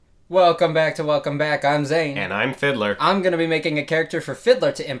Welcome back. I'm Zane. And I'm Fiddler. I'm going to be making a character for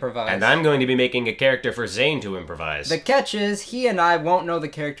Fiddler to improvise. And I'm going to be making a character for Zane to improvise. The catch is, he and I won't know the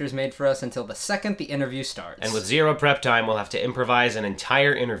characters made for us until the second the interview starts. And with zero prep time, we'll have to improvise an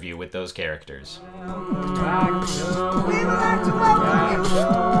entire interview with those characters.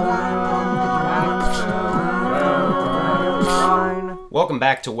 Welcome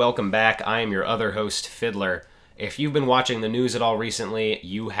back. I am your other host, Fiddler. If you've been watching the news at all recently,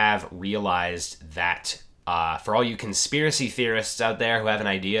 you have realized that for all you conspiracy theorists out there who have an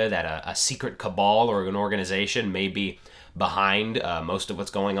idea that a secret cabal or an organization may be behind most of what's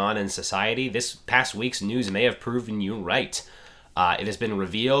going on in society, this past week's news may have proven you right. It has been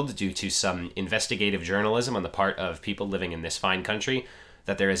revealed due to some investigative journalism on the part of people living in this fine country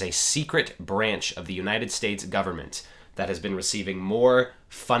that there is a secret branch of the United States government that has been receiving more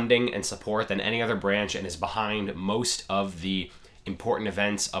funding and support than any other branch and is behind most of the important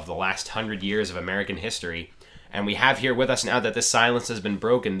events of the last 100 years of American history. And we have here with us, now that this silence has been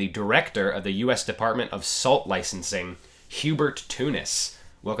broken, the director of the U.S. Department of Salt Licensing, Hubert Tunis.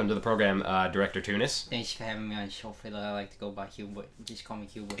 Welcome to the program, Director Tunis. Thanks for having me on the show, Fiddler. I like to go by Hubert. Just call me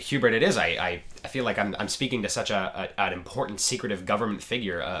Hubert. Hubert, it is. I feel like I'm speaking to such an important, secretive government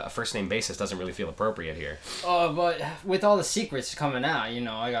figure. A first-name basis doesn't really feel appropriate here. Oh, but with all the secrets coming out,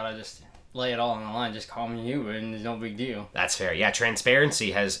 I gotta just lay it all on the line. Just call me Hubert, and there's no big deal. That's fair. Yeah,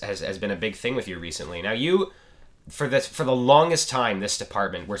 transparency has been a big thing with you recently. Now, you, for the longest time, this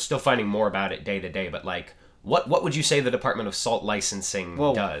department, we're still finding more about it day to day, but like, What would you say the Department of Salt Licensing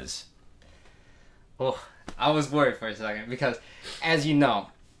does? Well, I was worried for a second because, as you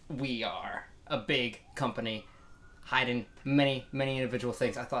know, we are a big company hiding many, many individual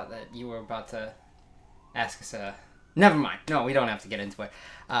things. I thought that you were about to ask us Never mind. No, we don't have to get into it.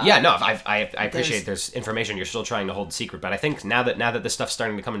 I appreciate there's information you're still trying to hold secret, but I think now that this stuff's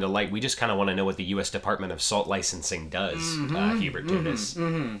starting to come into light, we just kind of want to know what the U.S. Department of Salt Licensing does, Hubert Tunis.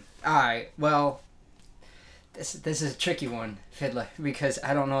 All right, well, This is a tricky one, Fiddler, because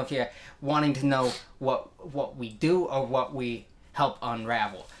I don't know if you're wanting to know what we do or what we help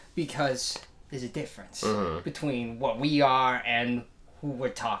unravel, because there's a difference between what we are and who we're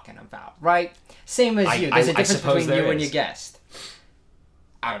talking about, right? Same as you. There's a difference between you and your guest.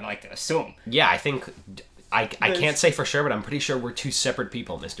 I would like to assume. Yeah, I think I can't say for sure, but I'm pretty sure we're two separate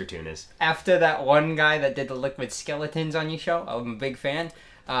people, Mr. Tunis. After that one guy that did the liquid skeletons on your show, I'm a big fan.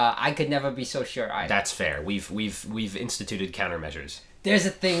 I could never be so sure either. That's fair. We've instituted countermeasures. There's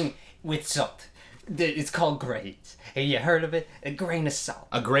a thing with salt. It's called grains. Have you heard of it? A grain of salt.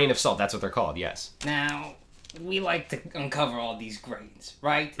 A grain of salt. That's what they're called. Yes. Now, we like to uncover all these grains,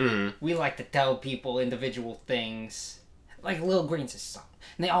 right? Mm-hmm. We like to tell people individual things, like little grains of salt,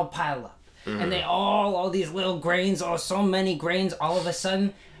 and they all pile up, and all these little grains, or so many grains, all of a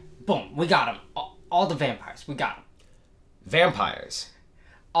sudden, boom, we got them. All the vampires, we got them. Vampires.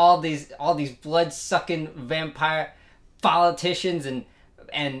 All these blood-sucking vampire politicians and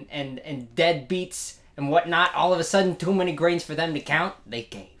deadbeats and whatnot, all of a sudden too many grains for them to count, they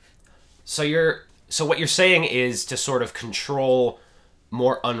cave. So what you're saying is to sort of control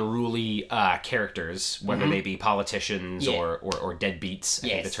more unruly characters, whether they be politicians or deadbeats, I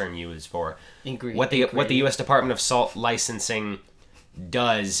think the term used for. What the U.S. Department of Salt Licensing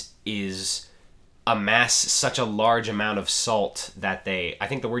does is amass such a large amount of salt that I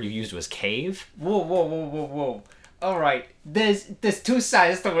think the word you used was cave. Whoa. All right. There's two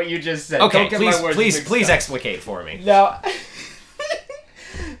sides to what you just said. Okay, please explicate for me. No.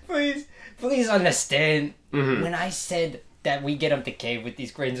 please understand. Mm-hmm. When I said that we get them to cave with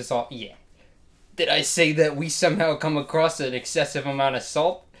these grains of salt, did I say that we somehow come across an excessive amount of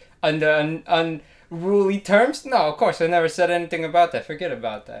salt under unruly terms? No, of course, I never said anything about that. Forget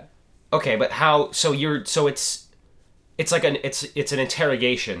about that. Okay, but how? So it's like an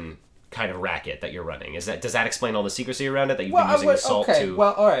interrogation kind of racket that you're running. Does that explain all the secrecy around it that you've been using the salt to? Okay,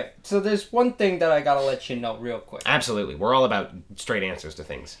 well, all right. So there's one thing that I gotta let you know real quick. Absolutely, we're all about straight answers to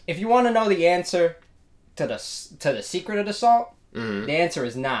things. If you want to know the answer to the secret of the salt, the answer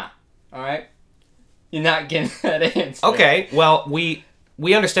is not. All right, you're not getting that answer. Okay, well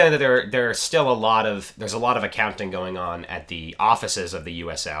we understand that there's still a lot of accounting going on at the offices of the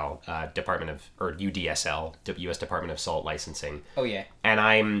USL UDSL, U.S. Department of Salt Licensing. Oh yeah. And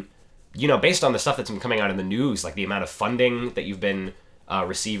I'm, based on the stuff that's been coming out in the news, like the amount of funding that you've been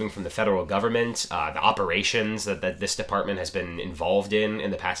receiving from the federal government, the operations that this department has been involved in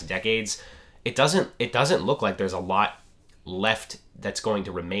the past decades, it doesn't look like there's a lot left that's going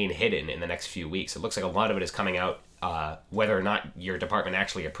to remain hidden in the next few weeks. It looks like a lot of it is coming out, whether or not your department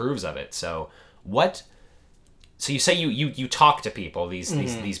actually approves of it. So So you say you talk to people,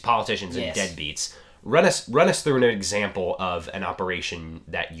 these politicians and Yes. deadbeats. Run us through an example of an operation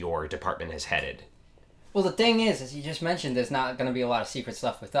that your department has headed. Well, the thing is, as you just mentioned, there's not going to be a lot of secret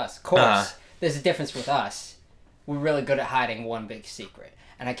stuff with us. Of course, there's a difference with us. We're really good at hiding one big secret.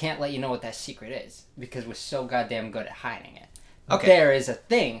 And I can't let you know what that secret is because we're so goddamn good at hiding it. Okay. There is a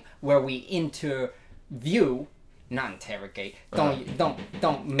thing where we interview, not interrogate. Don't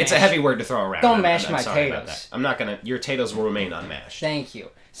mash. It's a heavy word to throw around. Don't mash I'm my sorry about taters. that. I'm not gonna. Your taters will remain unmashed. Thank you.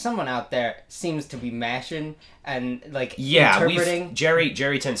 Someone out there seems to be mashing and Yeah, interpreting.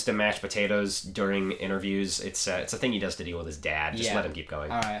 Jerry tends to mash potatoes during interviews. It's a thing he does to deal with his dad. Just Yeah. let him keep going.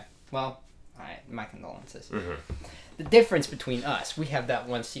 All right. Well, all right. My condolences. Mm-hmm. The difference between us, we have that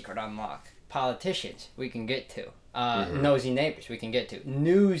one secret unlock. Politicians, we can get to. Nosy neighbors, we can get to.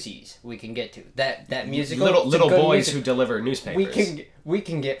 Newsies, we can get to. That musical. Little it's a good boys music- who deliver newspapers. We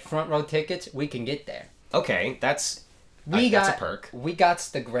can get front row tickets. We can get there. Okay, that's That's a perk. We got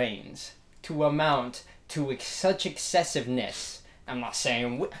the grains to amount to such excessiveness. I'm not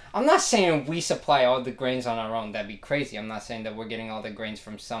saying we supply all the grains on our own. That'd be crazy. I'm not saying that we're getting all the grains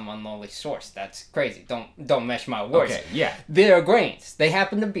from some unknowly source. That's crazy. Don't mesh my words. Okay, yeah. There are grains. They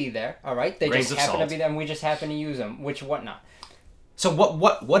happen to be there. All right. They Grains just of happen salt. to be there, and we just happen to use them. Which whatnot. So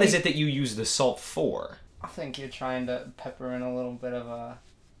what is it that you use the salt for? I think you're trying to pepper in a little bit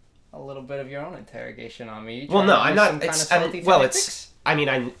of your own interrogation on me. Well, no, I'm not. I I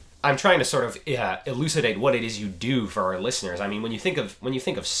mean, I'm trying to sort of elucidate what it is you do for our listeners. I mean, when you think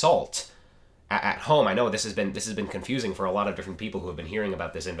of salt at home, I know this has been confusing for a lot of different people who have been hearing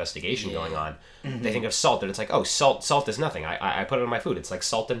about this investigation going on. Mm-hmm. They think of salt, and it's like, oh, salt is nothing. I put it on my food. It's like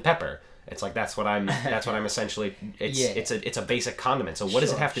salt and pepper. It's like that's what I'm essentially. It's a basic condiment. So what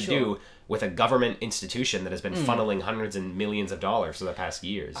does it have to do with a government institution that has been funneling hundreds and millions of dollars for the past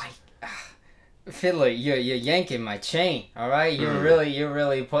years? Fiddler, you're yanking my chain, all right? You're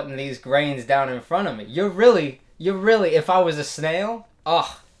really putting these grains down in front of me. You're really. If I was a snail,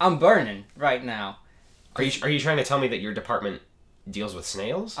 I'm burning right now. Are you trying to tell me that your department deals with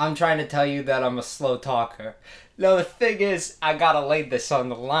snails? I'm trying to tell you that I'm a slow talker. No, the thing is, I gotta lay this on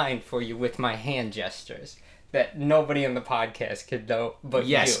the line for you with my hand gestures that nobody in the podcast could know but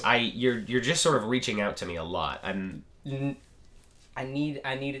Yes, you. you're just sort of reaching out to me a lot. I need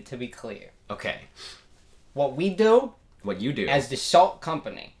it to be clear. Okay. What we do What you do as the salt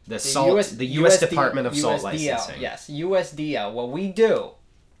company, the U.S. Department of Salt Licensing. Yes, USDL. What we do,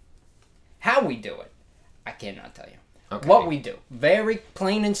 how we do it, I cannot tell you. Okay. What we do, very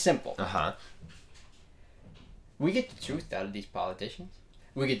plain and simple. Uh-huh. We get the truth out of these politicians.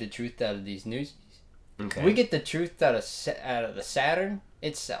 We get the truth out of these newsies. Okay. We get the truth out of the Saturn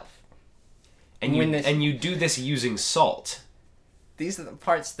itself. and you do this using salt. These are the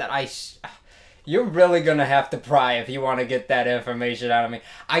parts that you're really gonna have to pry if you want to get that information out of me.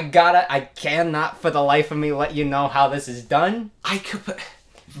 I cannot for the life of me let you know how this is done.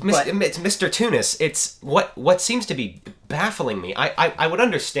 It's Mr. Tunis. It's what seems to be baffling me. I would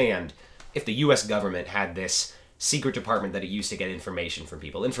understand if the U.S. government had this secret department that it used to get information from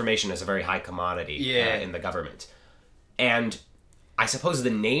people. Information is a very high commodity in the government. And I suppose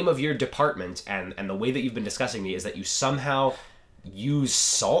the name of your department and the way that you've been discussing me is that you somehow use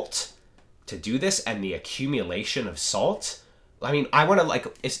salt to do this and the accumulation of salt. I mean, I want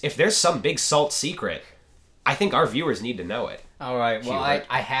to, if there's some big salt secret, I think our viewers need to know it. All right, well,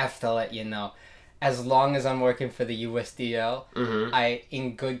 I have to let you know. As long as I'm working for the USDL, I,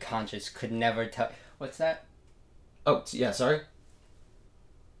 in good conscience, could never tell... What's that? Oh, yeah, sorry?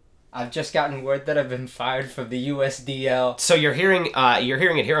 I've just gotten word that I've been fired from the USDL. So you're hearing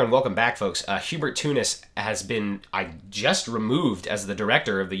it here on Welcome Back, folks. Hubert Tunis has been just removed as the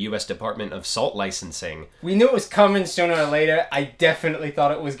director of the U.S. Department of Salt Licensing. We knew it was coming sooner or later. I definitely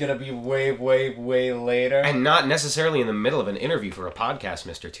thought it was going to be way, way, way later. And not necessarily in the middle of an interview for a podcast,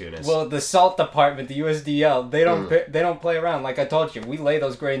 Mr. Tunis. Well, the salt department, the USDL, they don't play around. Like I told you, we lay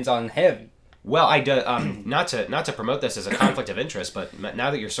those grains on heavy. Well, I do, not to promote this as a conflict of interest, but now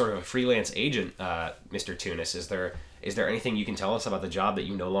that you're sort of a freelance agent, Mr. Tunis, is there anything you can tell us about the job that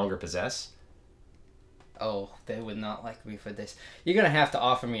you no longer possess? Oh, they would not like me for this. You're gonna have to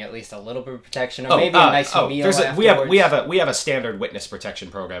offer me at least a little bit of protection, or maybe a nice meal afterwards. We have a standard witness protection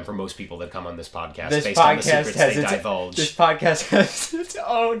program for most people that come on this podcast based on the secrets they divulge. This podcast has its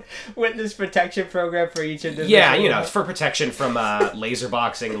own witness protection program for each individual. Yeah, for protection from laser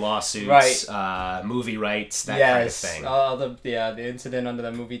boxing lawsuits, movie rights, that kind of thing. Oh, the incident under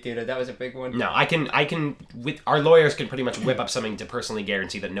the movie theater, that was a big one. No, I can with our lawyers can pretty much whip up something to personally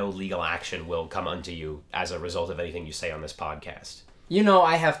guarantee that no legal action will come unto you as a result of anything you say on this podcast. You know,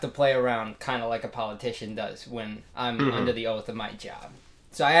 I have to play around kind of like a politician does when I'm under the oath of my job.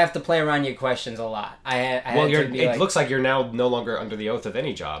 So I have to play around your questions a lot. It looks like you're now no longer under the oath of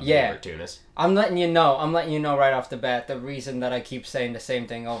any job. Yeah, Tunis. I'm letting you know right off the bat. The reason that I keep saying the same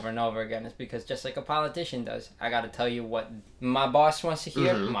thing over and over again is because just like a politician does, I got to tell you what my boss wants to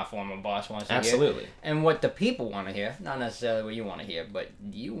hear, my former boss wants to hear, absolutely, and what the people want to hear. Not necessarily what you want to hear, but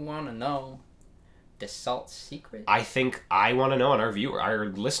you want to know the salt secret. I think I want to know, and our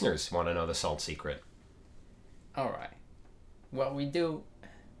listeners want to know the salt secret. All right. Well, we do.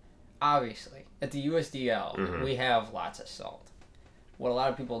 Obviously, at the USDL, we have lots of salt. What a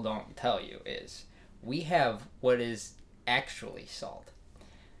lot of people don't tell you is we have what is actually salt.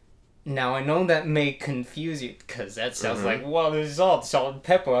 Now, I know that may confuse you, because that sounds like, well, there's salt and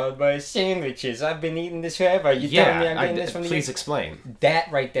pepper on my sandwiches. I've been eating this forever. You telling me I'm getting this from Please explain.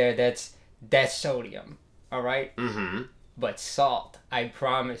 That right there, that's sodium, all right? Mm-hmm. But salt, I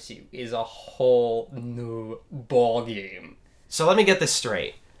promise you, is a whole new ball game. So let me get this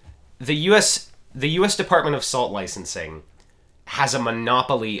straight. The U.S. Department of Salt Licensing has a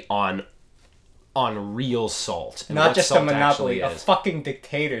monopoly on real salt. And not just a monopoly, a fucking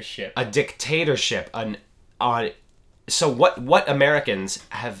dictatorship. A dictatorship. So what Americans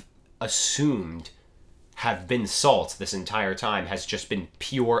have assumed have been salt this entire time has just been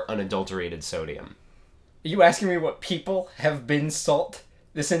pure, unadulterated sodium. Are you asking me what people have been salt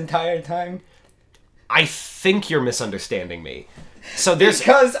this entire time? I think you're misunderstanding me. So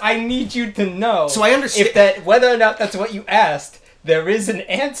because I need you to know. So I understand whether or not that's what you asked. There is an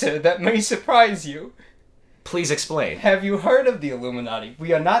answer that may surprise you. Please explain. Have you heard of the Illuminati?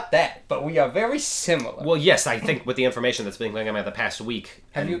 We are not that, but we are very similar. Well, yes, I think with the information that's been going on the past week.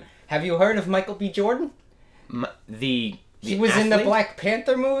 Have you heard of Michael B. Jordan? He was athlete? in the Black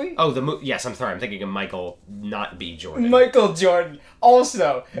Panther movie? Oh, yes, I'm sorry. I'm thinking of Michael, not B. Jordan. Michael Jordan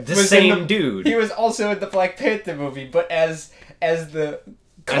also. The same dude. He was also in the Black Panther movie, but as the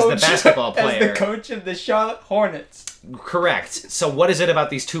coach, as the basketball player. As the coach of the Charlotte Hornets. Correct. So what is it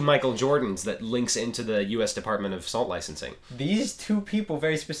about these two Michael Jordans that links into the U.S. Department of Salt Licensing? These two people,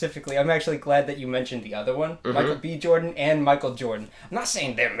 very specifically, I'm actually glad that you mentioned the other one, Michael B. Jordan and Michael Jordan. I'm not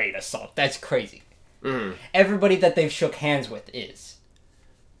saying they're made of salt. That's crazy. Everybody that they've shook hands with is.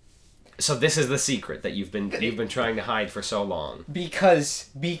 So this is the secret that you've been trying to hide for so long. Because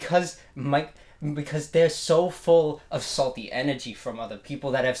they're so full of salty energy from other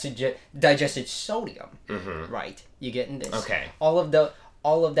people that have digested sodium. Right? You getting this? Okay. All of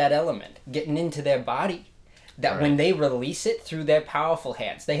that element getting into their body. That when they release it through their powerful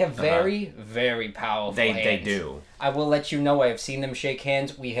hands, they have very, very powerful hands. They do. I will let you know. I have seen them shake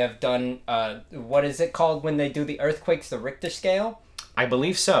hands. We have done, what is it called when they do the earthquakes, the Richter scale? I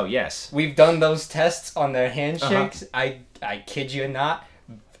believe so, yes. We've done those tests on their handshakes. I kid you not.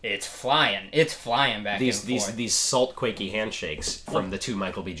 It's flying. It's flying back and forth. These salt quakey handshakes from the two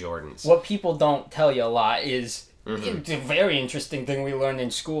Michael B. Jordans. What people don't tell you a lot is... It's a very interesting thing we learned in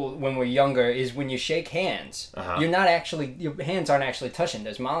school when we're younger is when you shake hands, your hands aren't actually touching.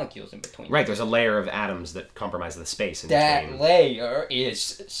 There's molecules in between. Right, there's a layer of atoms that compromise the space in between. between. That layer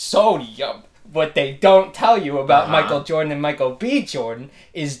is sodium. What they don't tell you about Michael Jordan and Michael B. Jordan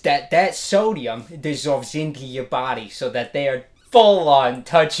is that sodium dissolves into your body so that they are full on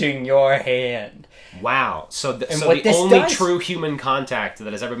touching your hand. Wow. So the only true human contact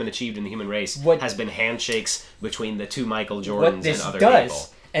that has ever been achieved in the human race has been handshakes between the two Michael Jordans and other people.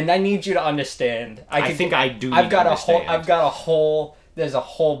 And I need you to understand. I think I do. There's a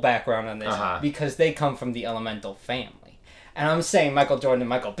whole background on this because they come from the elemental family. And I'm saying Michael Jordan and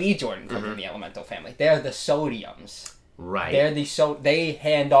Michael B. Jordan come from the elemental family. They're the sodiums. Right. They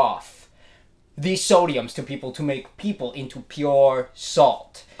hand off these sodiums to people to make people into pure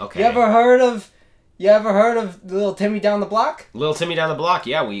salt. Okay. You ever heard of Little Timmy down the block? Little Timmy down the block,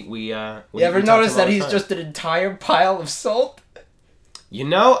 yeah. You ever notice that he's just an entire pile of salt? You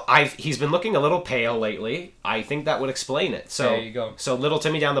know, he's been looking a little pale lately. I think that would explain it. So there you go. So Little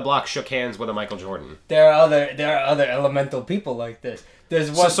Timmy down the block shook hands with a Michael Jordan. There are other elemental people like this.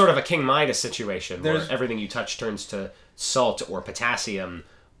 There's one sort of a King Midas situation where everything you touch turns to salt or potassium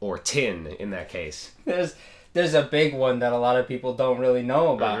or tin in that case. There's a big one that a lot of people don't really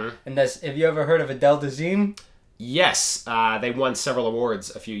know about. And have you ever heard of Adele Dazeem? Yes, they won several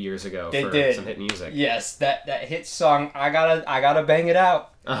awards a few years ago for some hit music. Yes, that hit song I gotta bang it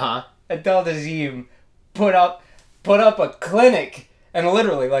out. Adele Dazeem put up a clinic and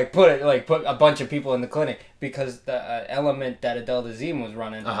literally put a bunch of people in the clinic because the element that Adele Dazeem was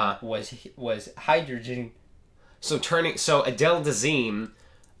running was hydrogen. So Adele Dazeem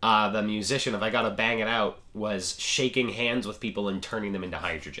the musician of I Gotta Bang It Out was shaking hands with people and turning them into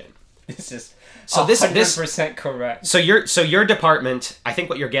hydrogen. This is so 100% correct. So your department, I think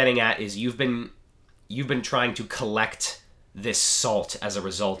what you're getting at is you've been trying to collect this salt as a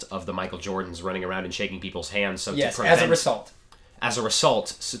result of the Michael Jordans running around and shaking people's hands. So yes, to prevent, as a result,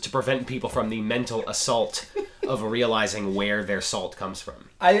 so to prevent people from the mental assault of realizing where their salt comes from.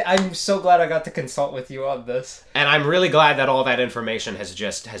 I'm so glad I got to consult with you on this. And I'm really glad that all that information has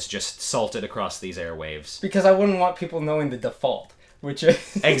just salted across these airwaves. Because I wouldn't want people knowing the default, which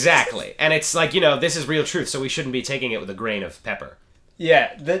is... Exactly. And it's like, this is real truth, so we shouldn't be taking it with a grain of pepper.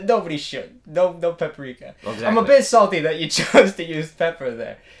 Yeah, nobody should. No paprika. Exactly. I'm a bit salty that you chose to use pepper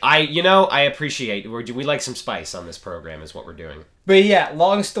there. I appreciate. We like some spice on this program is what we're doing. But yeah,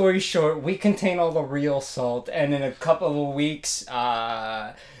 long story short, we contain all the real salt, and in a couple of weeks,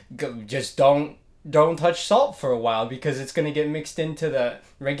 just don't touch salt for a while because it's going to get mixed into the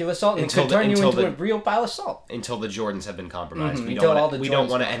regular salt and could turn you into a real pile of salt. Until the Jordans have been compromised. Mm-hmm. We don't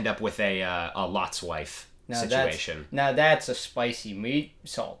want to end up with a Lot's wife situation. Now that's a spicy meat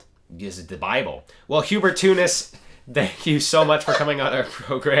salt. Is it the Bible? Well, Hubert Tunis, thank you so much for coming on our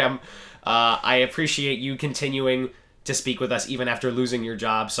program. I appreciate you continuing to speak with us even after losing your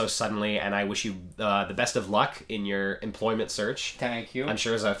job so suddenly, and I wish you the best of luck in your employment search. Thank you. I'm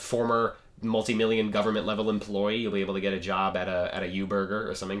sure as a former multi-million government level employee, you'll be able to get a job at a U-Burger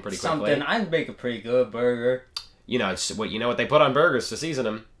or something pretty quickly. I make a pretty good burger. You know what they put on burgers to season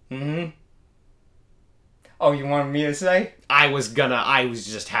them. Mm-hmm. Oh, you wanted me to say? I was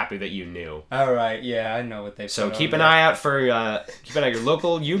just happy that you knew. All right, yeah, I know what they. So keep an eye out your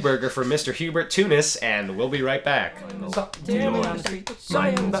local U-Burger for Mr. Hubert Tunis, and we'll be right back.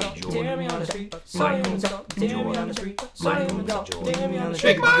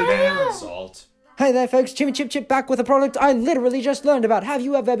 Salt. Hey there folks, Jimmy Chip Chip back with a product I literally just learned about. Have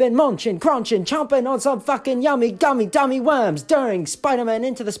you ever been munching, crunching, chomping on some fucking yummy, gummy, dummy worms during Spider-Man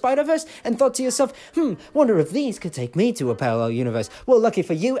Into the Spider-Verse and thought to yourself, wonder if these could take me to a parallel universe? Well, lucky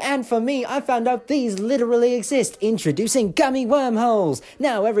for you and for me, I found out these literally exist. Introducing gummy wormholes.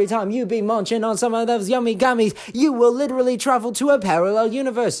 Now, every time you be munching on some of those yummy gummies, you will literally travel to a parallel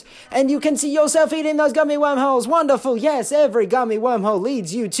universe. And you can see yourself eating those gummy wormholes. Wonderful, yes, every gummy wormhole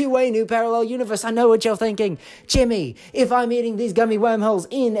leads you to a new parallel universe. I know what you're thinking. Jimmy, if I'm eating these gummy wormholes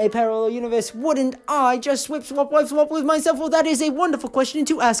in a parallel universe, wouldn't I just swap with myself? Well, that is a wonderful question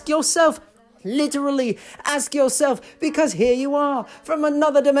to ask yourself. Literally, ask yourself, because here you are, from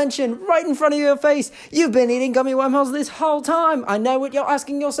another dimension, right in front of your face. You've been eating gummy wormholes this whole time. I know what you're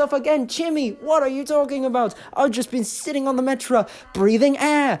asking yourself again. Jimmy, what are you talking about? I've just been sitting on the metro, breathing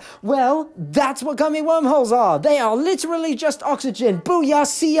air. Well, that's what gummy wormholes are. They are literally just oxygen. Booyah,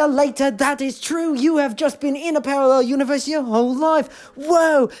 see ya later. That is true. You have just been in a parallel universe your whole life.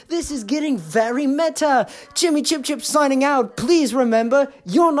 Whoa, this is getting very meta. Jimmy Chip Chip signing out. Please remember,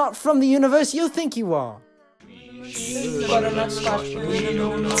 you're not from the universe you think you are. Like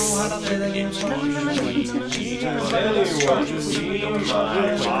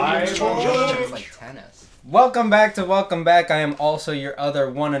tennis. Welcome back. I am also your other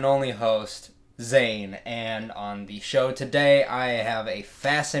one and only host, Zane, and on the show today I have a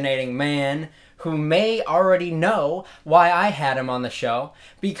fascinating man who may already know why I had him on the show,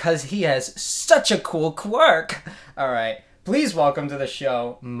 because he has such a cool quirk. Alright, please welcome to the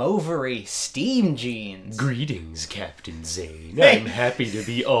show, Movery Steam Jeans. Greetings, Captain Zane. I'm happy to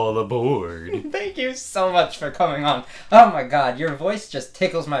be all aboard. Thank you so much for coming on. Oh my god, your voice just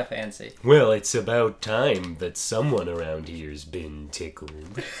tickles my fancy. Well, it's about time that someone around here's been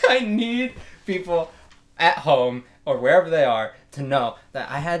tickled. I need people at home or wherever they are to know that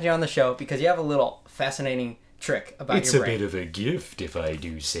I had you on the show because you have a little fascinating trick about your brain. It's a bit of a gift, if I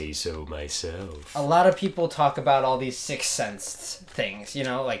do say so myself. A lot of people talk about all these sixth sense things,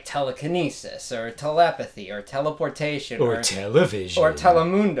 like telekinesis or telepathy or teleportation or television or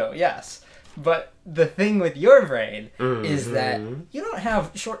telemundo, yes. But the thing with your brain is that you don't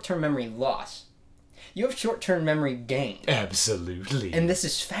have short-term memory loss. You have short-term memory gain. Absolutely. And this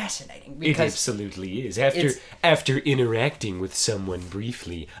is fascinating because it absolutely is. After interacting with someone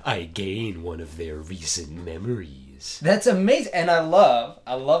briefly, I gain one of their recent memories. That's amazing. And I love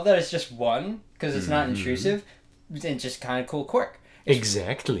that it's just one, because it's not intrusive, and just kind of cool quirk. It's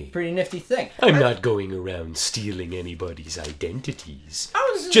exactly. Pretty nifty thing. I'm not going around stealing anybody's identities.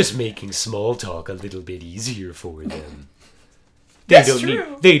 Just making small talk a little bit easier for them.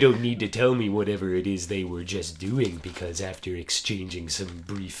 They don't need to tell me whatever it is they were just doing, because after exchanging some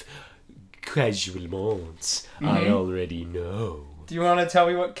brief casual moments, I already know. Do you want to tell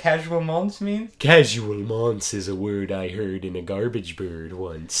me what casualments means? Casualments is a word I heard in a garbage bird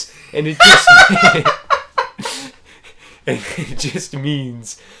once, and it just and it just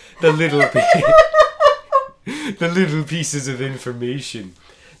means the little the little pieces of information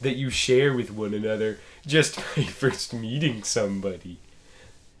that you share with one another just by first meeting somebody.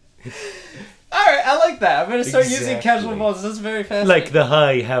 Alright, I like that. I'm going to start using Exactly. casualments. That's very fascinating. Like the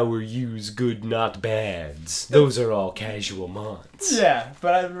hi, how are you's, good, not bads. Those are all casualments. Yeah,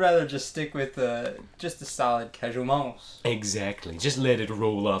 but I'd rather just stick with just a solid casualments. Exactly. Just let it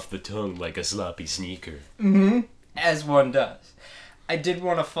roll off the tongue like a sloppy sneaker. As one does. I did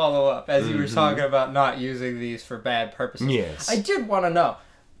want to follow up, as you were talking about not using these for bad purposes. Yes. I did want to know,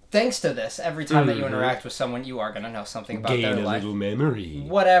 thanks to this, every time that you interact with someone, you are going to know something about Gain their a life. little memory.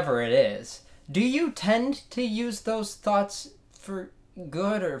 Whatever it is. Do you tend to use those thoughts for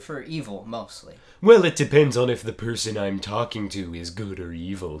good or for evil, mostly? Well, it depends on if the person I'm talking to is good or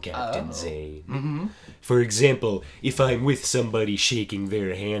evil, Captain Zane. Mm-hmm. For example, if I'm with somebody shaking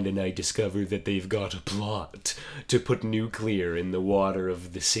their hand and I discover that they've got a plot to put nuclear in the water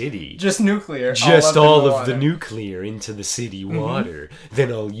of the city, Just nuclear. just all of the water. nuclear into the city water,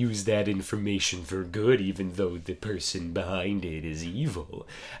 then I'll use that information for good even though the person behind it is evil.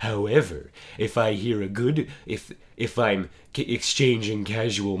 However, if I hear if I'm exchanging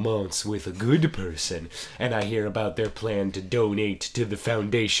casualments with a good person and I hear about their plan to donate to the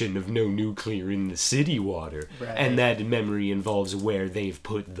foundation of no nuclear in the city water, Right. and that memory involves where they've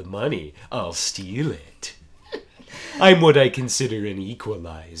put the money, I'll steal it. I'm what I consider an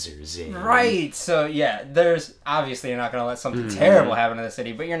equalizer, Zane. Right, so yeah, there's obviously you're not going to let something terrible happen in the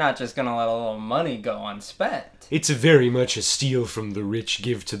city, but you're not just going to let a little money go unspent. It's a very much a steal from the rich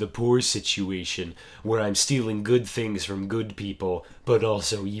give to the poor situation, where I'm stealing good things from good people, but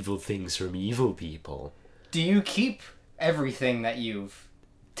also evil things from evil people. Do you keep everything that you've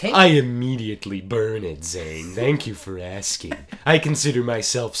taken? I immediately burn it, Zane. Thank you for asking. I consider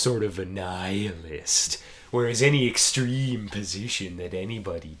myself sort of a nihilist, whereas any extreme position that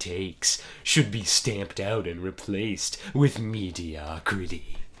anybody takes should be stamped out and replaced with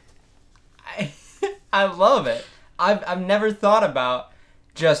mediocrity. I love it. I've never thought about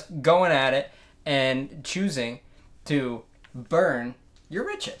just going at it and choosing to burn your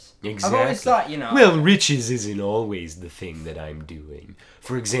riches. Exactly. I've always thought, Well, riches isn't always the thing that I'm doing.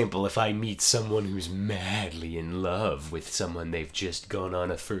 For example, if I meet someone who's madly in love with someone they've just gone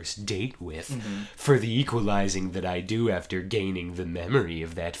on a first date with, for the equalizing that I do after gaining the memory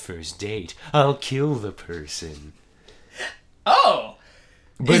of that first date, I'll kill the person. Oh!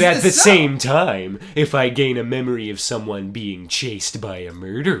 But Is at this the so? same time, if I gain a memory of someone being chased by a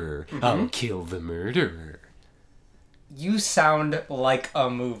murderer, I'll kill the murderer. You sound like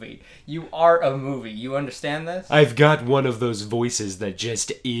a movie. You are a movie. You understand this? I've got one of those voices that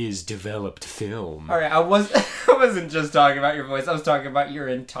just is developed film. Alright, I wasn't just talking about your voice. I was talking about your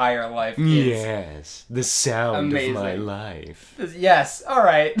entire life. Yes, the sound of my amazing. life. Yes,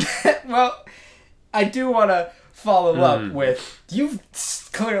 alright. Well, I do want to follow up with, you've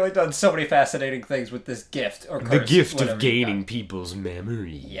clearly done so many fascinating things with this gift or curse. The gift whatever of you've gaining done. people's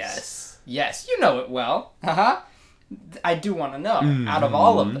memories. Yes, you know it well. I do want to know, out of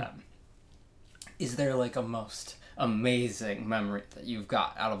all of them, is there like a most amazing memory that you've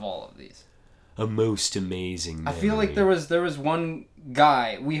got out of all of these? A most amazing memory. I feel like there was one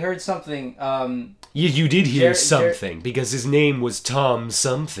guy, we heard something, You did hear Jer- something, because his name was Tom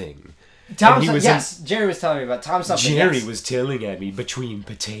something. Tom, And he was yes, Jerry was telling me about Tom something. Jerry yes. was telling at me between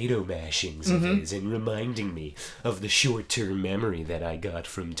potato mashings of his and reminding me of the short-term memory that I got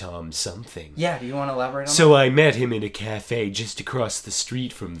from Tom something. Yeah, do you want to elaborate on that? So I met him in a cafe just across the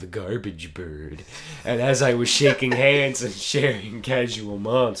street from the Garbage Bird, and as I was shaking hands and sharing casual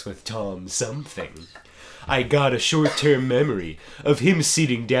moments with Tom something, I got a short-term memory of him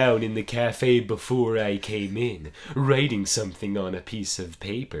sitting down in the cafe before I came in, writing something on a piece of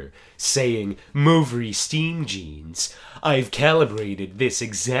paper, saying, "Movery steam jeans. I've calibrated this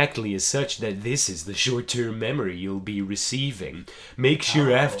exactly as such that this is the short-term memory you'll be receiving. Make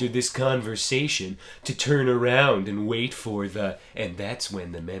sure after this conversation to turn around and wait for the..." And that's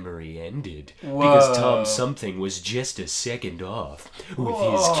when the memory ended. Because Whoa. Tom something was just a second off with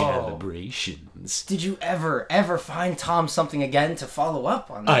his Whoa. calibrations. Did you ever find Tom something again to follow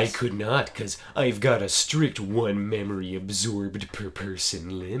up on this? I could not, because I've got a strict one memory absorbed per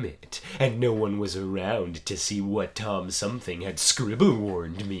person limit, and no one was around to see what Tom something had scribble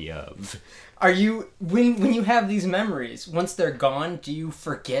warned me of. Are you, when you have these memories, once they're gone, do you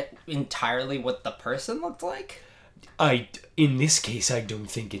forget entirely what the person looked like? In this case, I don't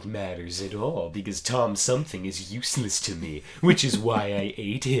think it matters at all, because Tom Something is useless to me, which is why I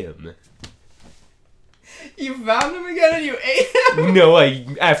ate him. You found him again and you ate him? No,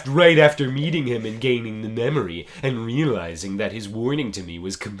 right after meeting him and gaining the memory, and realizing that his warning to me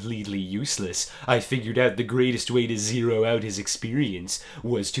was completely useless, I figured out the greatest way to zero out his experience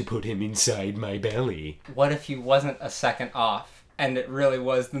was to put him inside my belly. What if he wasn't a second off, and it really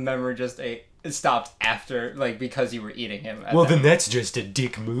was the memory just it stopped after, like, because you were eating him? Well, then that's just a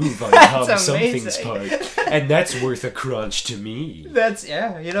dick move on Tom That's Something's amazing. part, and that's worth a crunch to me.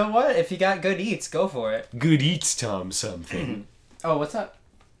 Yeah, you know what? If you got good eats, go for it. Good eats, Tom Something. Oh, what's up?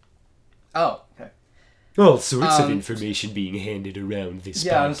 Oh, okay. All sorts of information being handed around this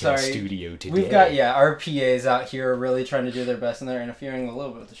I'm podcast sorry. studio today. We've got, our PAs out here really trying to do their best, and they're interfering a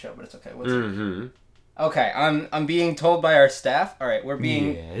little bit with the show, but it's okay. What's up? Okay, I'm being told by our staff. All right, we're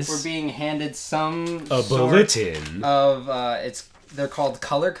being handed some A sort bulletin. of they're called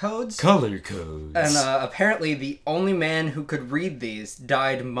color codes. Color codes. And apparently the only man who could read these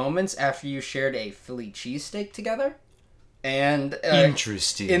died moments after you shared a Philly cheesesteak together. And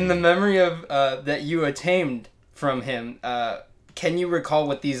Interesting. in the memory of that you attained from him, can you recall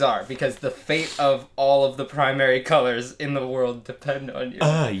what these are? Because the fate of all of the primary colors in the world depend on you.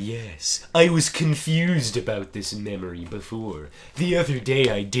 Ah, yes. I was confused about this memory before. The other day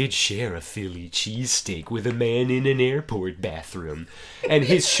I did share a Philly cheesesteak with a man in an airport bathroom, and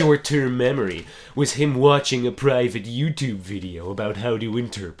his short-term memory was him watching a private YouTube video about how to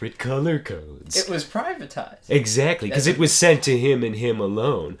interpret color codes. It was privatized. Exactly, because it was sent to him and him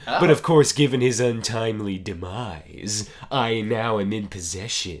alone. Oh. But of course, given his untimely demise, I now am in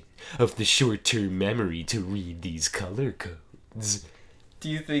possession of the short-term memory to read these color codes. Do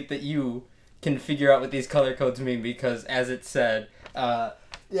you think that you can figure out what these color codes mean? Because as it said,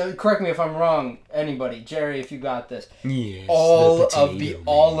 correct me if I'm wrong, anybody, Jerry, if you got this. Yes, all the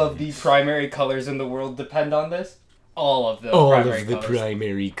of the primary colors in the world depend on this. All of the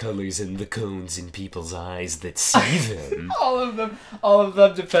primary colors and the cones in people's eyes that see them. all of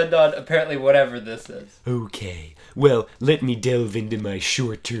them depend on apparently whatever this is. Okay, well, let me delve into my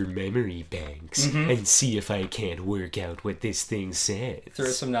short-term memory banks and see if I can't work out what this thing says.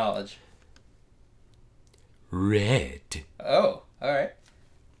 Through some knowledge. Red. Oh, alright.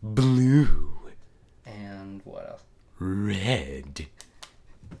 Blue. And what else? Red.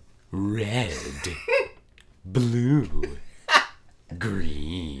 Red. Blue.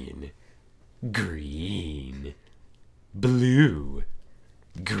 Green. Green. Blue.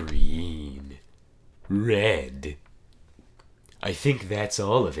 Green. Red. I think that's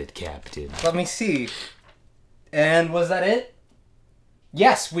all of it, Captain. Let me see. And was that it?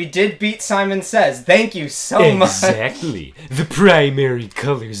 Yes, we did beat Simon Says. Thank you so much. Exactly. The primary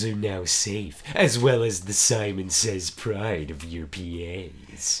colors are now safe, as well as the Simon Says pride of your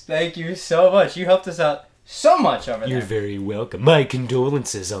PAs. Thank you so much. You helped us out so much over there. You're very welcome. My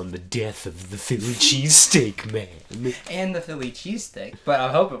condolences on the death of the Philly cheesesteak man. And the Philly cheesesteak, but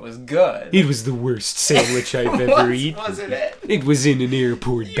I hope it was good. It was the worst sandwich I've ever eaten. Wasn't it? It was in an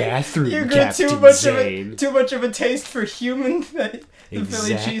airport bathroom, You grew Captain too much of a taste for human that the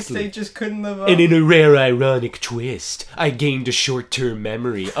Philly Exactly. cheesesteak just couldn't live up. And in a rare ironic twist, I gained a short-term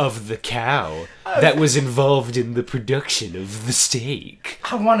memory of the cow that was involved in the production of the steak.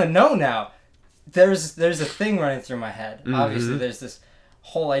 I want to know now. There's a thing running through my head. Obviously, there's this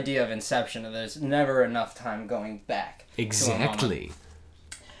whole idea of Inception, and there's never enough time going back. Exactly.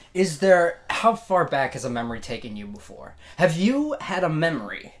 How far back has a memory taken you before? Have you had a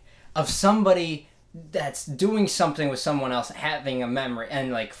memory of somebody that's doing something with someone else, having a memory,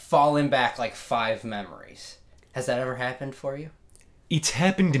 and like falling back like 5 memories? Has that ever happened for you? It's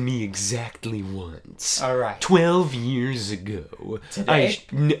happened to me exactly once. All right. 12 years ago. Today?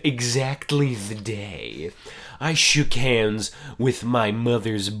 Exactly the day. I shook hands with my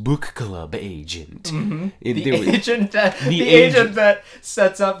mother's book club agent. The agent that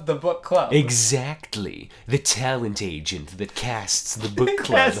sets up the book club. Exactly. The talent agent that casts the book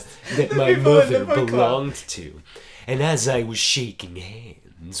club Casts that the my people in the mother book club. belonged to. And as I was shaking hands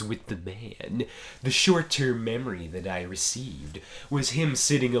with the man, the short-term memory that I received was him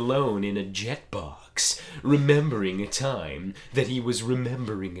sitting alone in a jet box, remembering a time that he was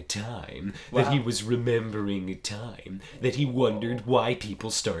remembering a time that he was remembering a time that he wondered why people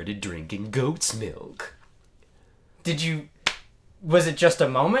started drinking goat's milk. Did you Was it just a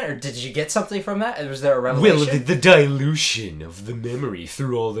moment, or did you get something from that? Was there a Well, revelation? the dilution of the memory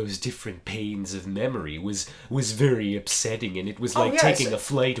through all those different panes of memory was very upsetting, and it was like yes. taking a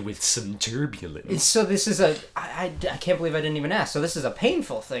flight with some turbulence. So this is I can't believe I didn't even ask. So this is a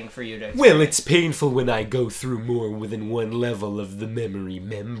painful thing for you to... Well, it's painful when I go through more than one level of the memory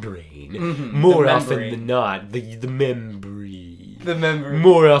membrane. More often membrane. than not, the memory. The memory.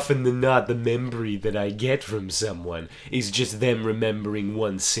 More often than not, the memory that I get from someone is just them remembering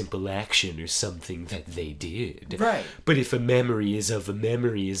one simple action or something that they did. Right. But if a memory is of a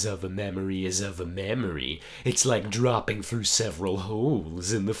memory is of a memory is of a memory, it's like dropping through several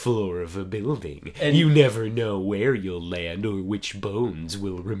holes in the floor of a building. And- you never know where you'll land or which bones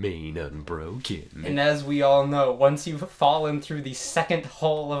will remain unbroken. And as we all know, once you've fallen through the second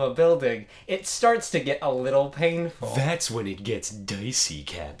hole of a building, it starts to get a little painful. That's when it gets dicey,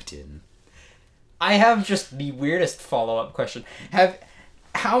 Captain. I have just the weirdest follow-up question.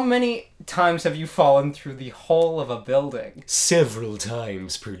 How many times have you fallen through the hole of a building? Several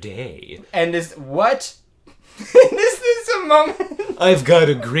times per day. And is what? Is this a moment? I've got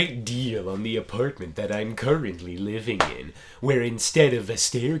a great deal on the apartment that I'm currently living in, where instead of a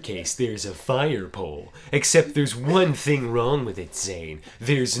staircase there's a fire pole. Except there's one thing wrong with it, Zane.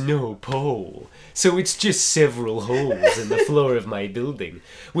 There's no pole. So it's just several holes in the floor of my building,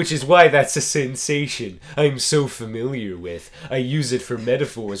 which is why that's a sensation I'm so familiar with. I use it for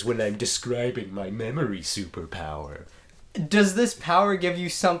metaphors when I'm describing my memory superpower. Does this power give you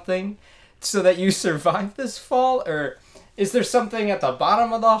something so that you survive this fall, or is there something at the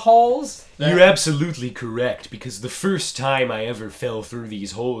bottom of the holes? You're absolutely correct, because the first time I ever fell through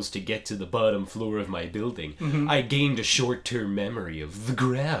these holes to get to the bottom floor of my building, I gained a short-term memory of the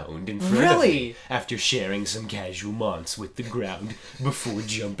ground in front of me Really? after sharing some casual months with the ground before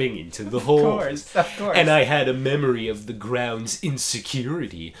jumping into the holes. Of course. And I had a memory of the ground's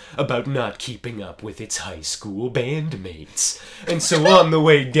insecurity about not keeping up with its high school bandmates. And so on the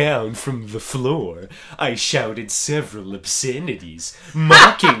way down from the floor, I shouted several obscenities,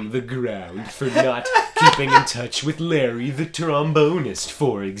 mocking the ground for not keeping in touch with Larry the trombonist,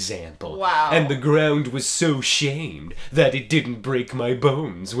 for example. Wow. And the ground was so shamed that it didn't break my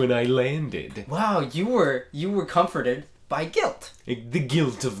bones when I landed. Wow, you were comforted by guilt. The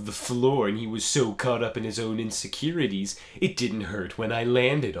guilt of the floor, and he was so caught up in his own insecurities, it didn't hurt when I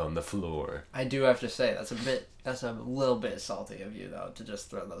landed on the floor. I do have to say that's a little bit salty of you though, to just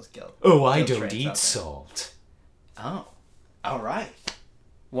throw those guilt. Oh, I guilt don't trains out eat there. salt. Oh, all right.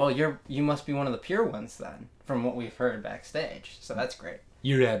 Well, you must be one of the pure ones then, from what we've heard backstage. So that's great.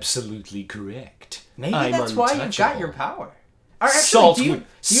 You're absolutely correct. Maybe I'm that's why you got untouchable. your power. Or actually, Salt, do you know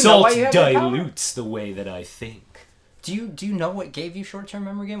salt why you have that power? dilutes the way that I think. Do you know what gave you short-term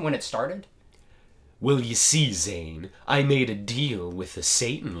memory again when it started? Well, you see, Zane, I made a deal with a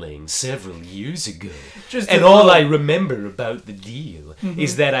Satanling several years ago. And all I remember about the deal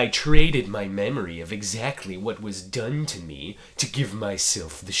is that I traded my memory of exactly what was done to me to give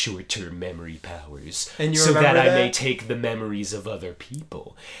myself the short-term memory powers. And you so that remember I may that? take the memories of other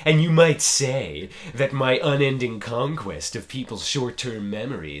people. And you might say that my unending conquest of people's short-term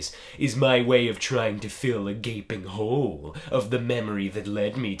memories is my way of trying to fill a gaping hole of the memory that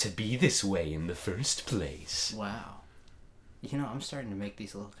led me to be this way in the first place. Wow. You know, I'm starting to make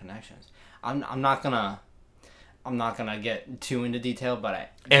these little connections. I'm not gonna get too into detail, but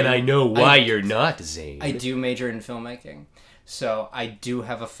I know why you're not, Zane. I do major in filmmaking, so I do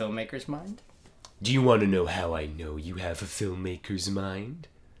have a filmmaker's mind. Do you want to know how I know you have a filmmaker's mind?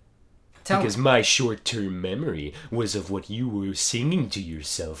 Tell Because me. my short-term memory was of what you were singing to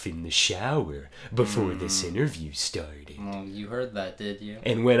yourself in the shower before this interview started. Well, you heard that, did you?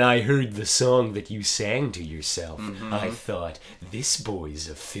 And when I heard the song that you sang to yourself, I thought, this boy's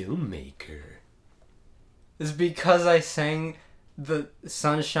a filmmaker. It's because I sang the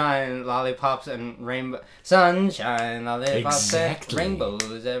sunshine, lollipops, and rainbow. Sunshine, lollipops, Exactly. and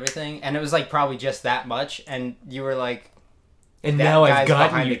rainbows, everything. And it was like probably just that much, and you were like, And That now I've guy's gotten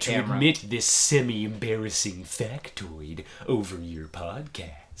behind you the to camera. admit this semi-embarrassing factoid over your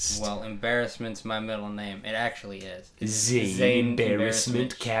podcast. well, embarrassment's my middle name. It actually is. It's Zane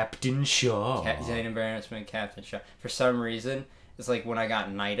Embarrassment Captain Shaw. Zane Embarrassment Captain Shaw. For some reason, it's like when I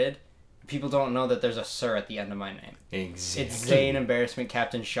got knighted, people don't know that there's a sir at the end of my name. Exactly. It's Zane Embarrassment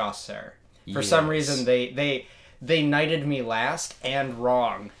Captain Shaw, sir. For some Yes. reason, they knighted me last and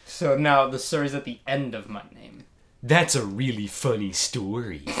wrong. So now the sir is at the end of my name. That's a really funny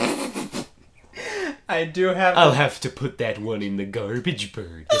story. I do have... I'll have to put that one in the garbage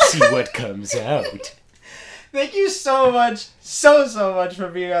bird to see what comes out. Thank you so much, so much for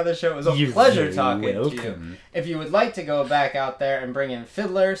being on the show. It was a You're pleasure very talking to you. welcome. If you would like to go back out there and bring in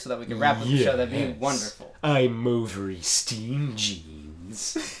Fiddler so that we can wrap up the show, that'd be Yes. wonderful. I'm over steam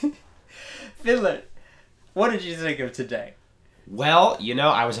jeans. Fiddler, what did you think of today? Well,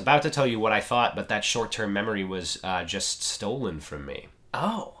 I was about to tell you what I thought, but that short-term memory was just stolen from me.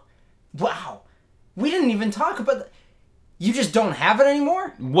 Oh, wow. We didn't even talk about You just don't have it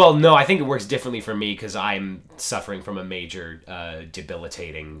anymore? Well, no, I think it works differently for me because I'm suffering from a major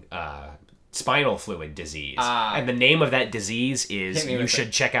debilitating spinal fluid disease. And the name of that disease is, you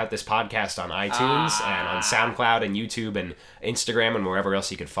should check out this podcast on iTunes and on SoundCloud and YouTube and Instagram and wherever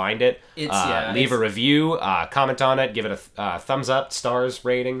else you could find it. Leave a review, comment on it, give it a thumbs up, stars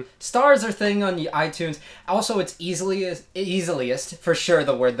rating. Stars are thing on the iTunes. Also, it's easiest, for sure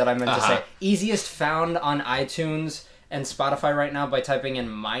the word that I meant to say, easiest found on iTunes and Spotify right now by typing in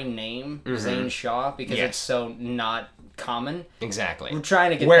my name, Zane Shaw, because it's so not common. Exactly. We're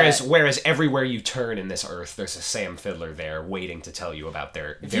trying to get Whereas everywhere you turn in this earth, there's a Sam Fiddler there waiting to tell you about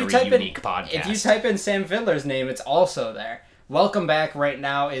their very unique podcast. If you type in Sam Fiddler's name, it's also there. Welcome Back right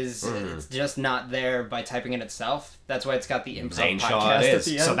now is it's just not there by typing it itself. That's why it's got the improv Zane podcast Shaw it at is.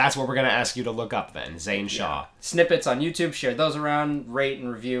 the end. So that's what we're going to ask you to look up then. Zane Shaw. Snippets on YouTube, share those around, rate and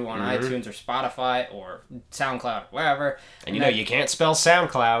review on iTunes or Spotify or SoundCloud, wherever. And you can't spell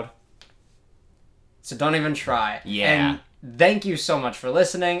SoundCloud. So don't even try. Yeah. And thank you so much for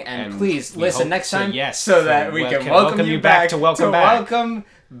listening, and please listen next time yes, so that we can welcome you back to Welcome Back. Welcome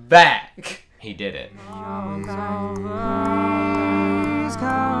Back. He did it.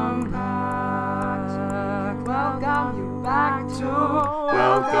 Come back, welcome you back to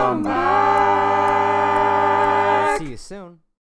Welcome Back. See you soon.